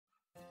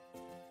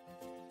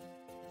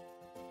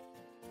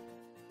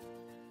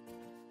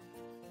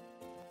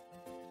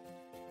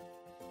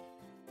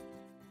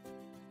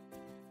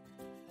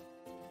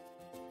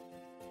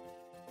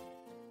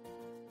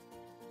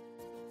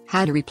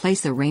How to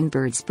replace a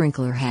Rainbird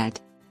Sprinkler Head.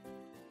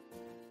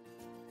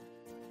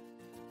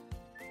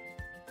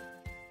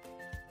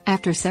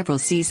 After several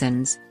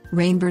seasons,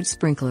 Rainbird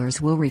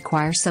sprinklers will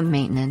require some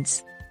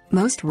maintenance.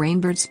 Most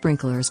Rainbird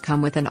sprinklers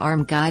come with an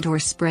arm guide or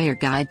sprayer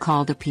guide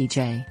called a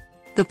PJ.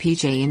 The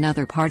PJ and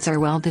other parts are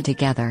welded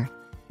together,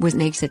 which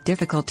makes it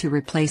difficult to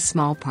replace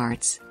small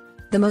parts.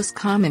 The most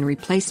common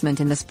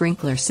replacement in the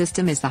sprinkler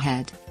system is the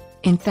head.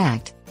 In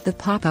fact, the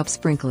pop-up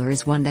sprinkler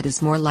is one that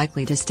is more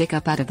likely to stick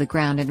up out of the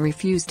ground and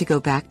refuse to go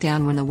back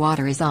down when the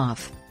water is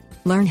off.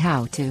 Learn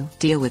how to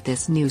deal with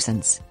this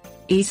nuisance.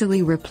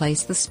 Easily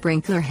replace the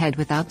sprinkler head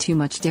without too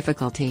much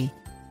difficulty.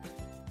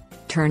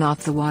 Turn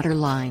off the water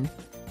line.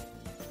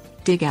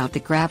 Dig out the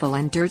gravel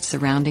and dirt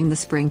surrounding the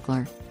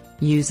sprinkler.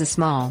 Use a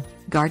small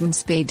garden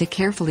spade to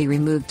carefully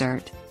remove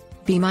dirt.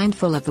 Be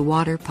mindful of the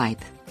water pipe.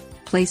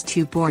 Place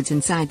 2 boards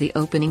inside the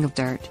opening of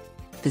dirt.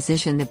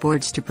 Position the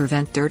boards to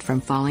prevent dirt from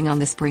falling on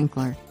the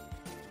sprinkler.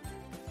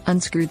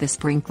 Unscrew the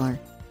sprinkler.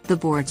 The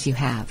boards you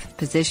have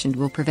positioned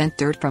will prevent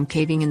dirt from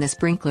caving in the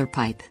sprinkler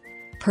pipe.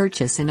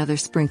 Purchase another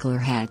sprinkler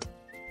head.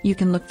 You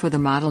can look for the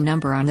model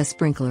number on the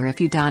sprinkler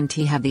if you don't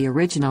have the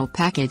original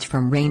package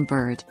from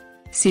Rainbird.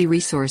 See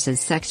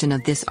resources section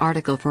of this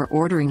article for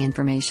ordering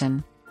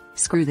information.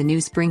 Screw the new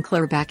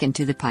sprinkler back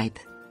into the pipe.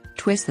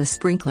 Twist the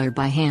sprinkler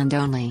by hand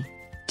only.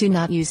 Do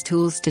not use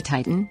tools to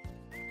tighten.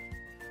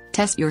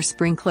 Test your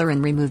sprinkler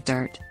and remove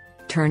dirt.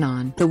 Turn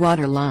on the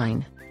water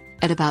line.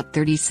 At about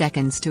 30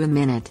 seconds to a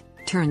minute,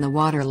 turn the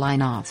water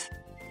line off.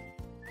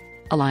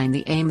 Align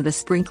the aim of the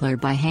sprinkler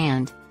by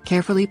hand,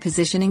 carefully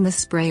positioning the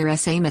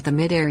sprayer's aim at the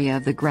mid-area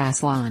of the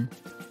grass lawn.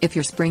 If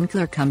your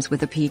sprinkler comes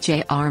with a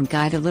PJ arm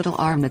guide, a little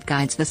arm that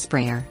guides the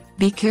sprayer,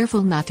 be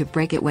careful not to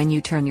break it when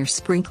you turn your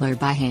sprinkler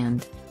by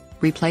hand.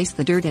 Replace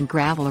the dirt and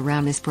gravel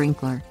around the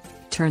sprinkler.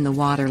 Turn the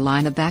water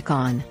line back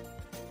on.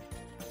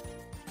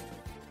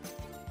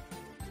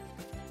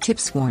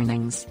 Tips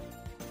warnings.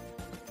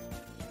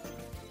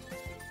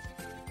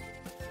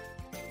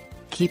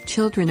 Keep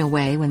children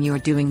away when you're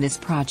doing this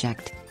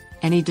project.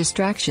 Any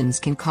distractions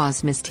can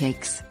cause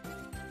mistakes.